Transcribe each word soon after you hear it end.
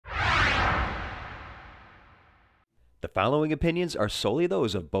The following opinions are solely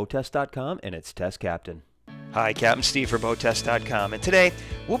those of BoatTEST.com and its test captain. Hi, Captain Steve for BoatTEST.com, and today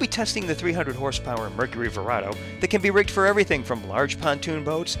we'll be testing the 300 horsepower Mercury Verado that can be rigged for everything from large pontoon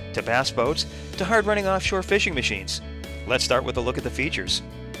boats to bass boats to hard-running offshore fishing machines. Let's start with a look at the features.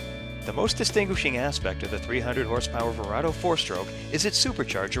 The most distinguishing aspect of the 300 horsepower Verado 4-stroke is its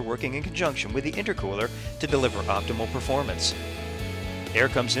supercharger working in conjunction with the intercooler to deliver optimal performance. Air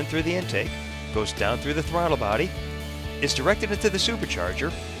comes in through the intake, goes down through the throttle body, is directed into the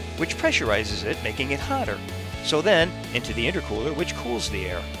supercharger, which pressurizes it, making it hotter. So then, into the intercooler, which cools the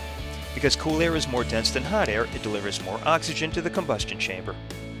air. Because cool air is more dense than hot air, it delivers more oxygen to the combustion chamber.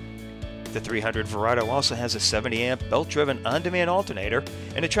 The 300 Verado also has a 70-amp belt-driven on-demand alternator,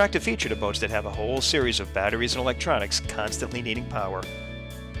 an attractive feature to boats that have a whole series of batteries and electronics constantly needing power.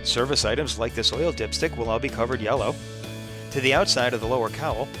 Service items like this oil dipstick will all be covered yellow. To the outside of the lower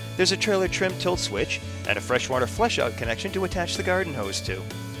cowl, there's a trailer trim tilt switch and a freshwater flush-out connection to attach the garden hose to.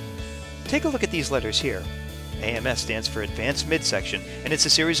 Take a look at these letters here. AMS stands for Advanced Midsection, and it's a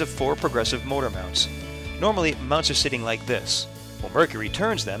series of 4 progressive motor mounts. Normally, mounts are sitting like this. Well, Mercury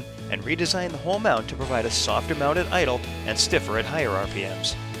turns them and redesigned the whole mount to provide a softer mount at idle and stiffer at higher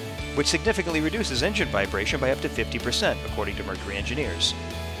RPMs, which significantly reduces engine vibration by up to 50%, according to Mercury engineers.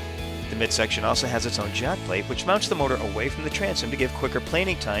 The midsection also has its own jack plate, which mounts the motor away from the transom to give quicker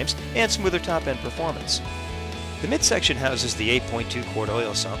planing times and smoother top-end performance. The midsection houses the 8.2 quart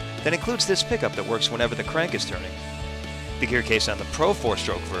oil sump that includes this pickup that works whenever the crank is turning. The gear case on the Pro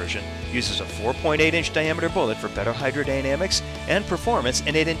 4-stroke version uses a 4.8-inch diameter bullet for better hydrodynamics and performance,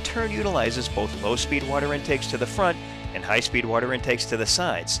 and it in turn utilizes both low-speed water intakes to the front and high-speed water intakes to the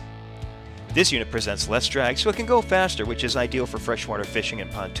sides. This unit presents less drag, so it can go faster, which is ideal for freshwater fishing and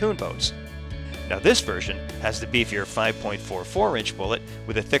pontoon boats. Now this version has the beefier 5.44-inch bullet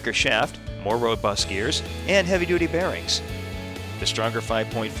with a thicker shaft, more robust gears, and heavy-duty bearings. The stronger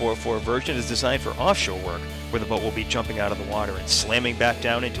 5.44 version is designed for offshore work, where the boat will be jumping out of the water and slamming back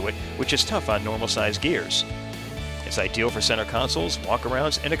down into it, which is tough on normal-sized gears. It's ideal for center consoles,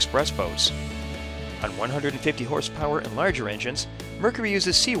 walk-arounds, and express boats. On 150 horsepower and larger engines, Mercury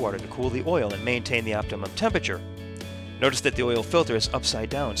uses seawater to cool the oil and maintain the optimum temperature. Notice that the oil filter is upside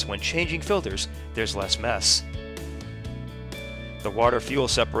down, so when changing filters, there's less mess. The water-fuel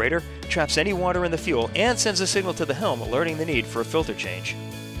separator traps any water in the fuel and sends a signal to the helm alerting the need for a filter change.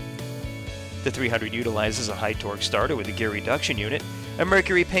 The 300 utilizes a high-torque starter with a gear reduction unit, and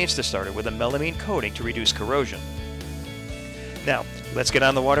Mercury paints the starter with a melamine coating to reduce corrosion. Now, let's get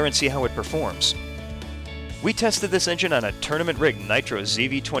on the water and see how it performs. We tested this engine on a tournament-rigged Nitro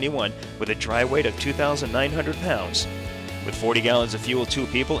ZV21 with a dry weight of 2,900 pounds. With 40 gallons of fuel, 2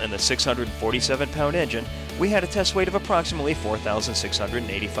 people, and the 647-pound engine, we had a test weight of approximately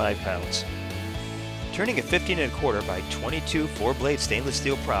 4,685 pounds. Turning a 15 1/4 by 22 4-blade stainless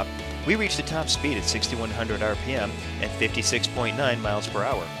steel prop, we reached a top speed at 6,100 RPM and 56.9 miles per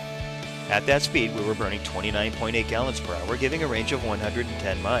hour. At that speed, we were burning 29.8 gallons per hour, giving a range of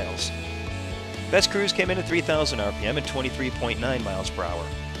 110 miles. Best cruise came in at 3,000 RPM and 23.9 miles per hour.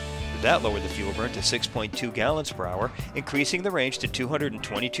 That lowered the fuel burn to 6.2 gallons per hour, increasing the range to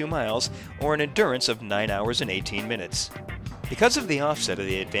 222 miles, or an endurance of 9 hours and 18 minutes. Because of the offset of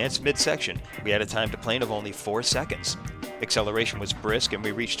the advanced midsection, we had a time to plane of only 4 seconds. Acceleration was brisk, and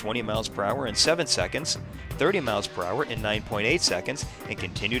we reached 20 miles per hour in 7 seconds, 30 miles per hour in 9.8 seconds, and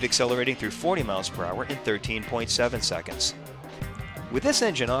continued accelerating through 40 miles per hour in 13.7 seconds. With this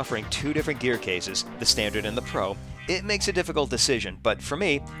engine offering 2 different gear cases, the Standard and the Pro, it makes a difficult decision, but for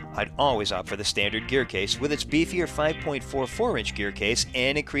me, I'd always opt for the Standard gear case with its beefier 5.44-inch gear case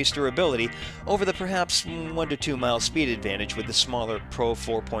and increased durability over the perhaps 1 to 2 mile speed advantage with the smaller Pro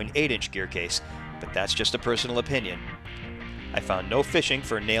 4.8-inch gear case, but that's just a personal opinion. I found no fishing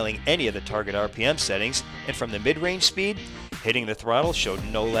for nailing any of the target RPM settings, and from the mid-range speed, hitting the throttle showed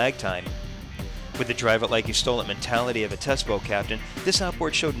no lag time. With the drive it like you stole it mentality of a test boat captain, this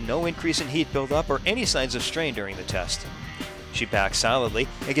outboard showed no increase in heat buildup or any signs of strain during the test. She backs solidly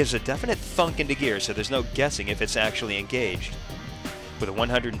and gives a definite thunk into gear, so there's no guessing if it's actually engaged. With a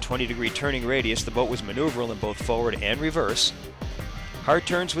 120-degree turning radius, the boat was maneuverable in both forward and reverse. Hard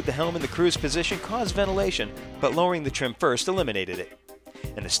turns with the helm in the cruise position caused ventilation, but lowering the trim first eliminated it.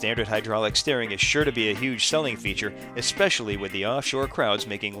 And the standard hydraulic steering is sure to be a huge selling feature, especially with the offshore crowds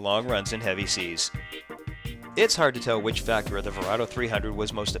making long runs in heavy seas. It's hard to tell which factor of the Verado 300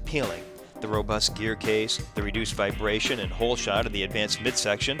 was most appealing. The robust gear case, the reduced vibration and hole shot of the advanced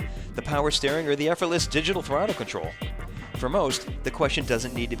midsection, the power steering, or the effortless digital throttle control. For most, the question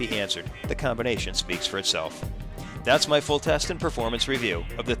doesn't need to be answered. The combination speaks for itself. That's my full test and performance review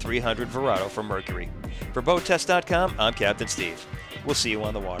of the 300 Verado from Mercury. For BoatTEST.com, I'm Captain Steve. We'll see you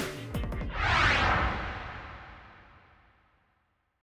on the water.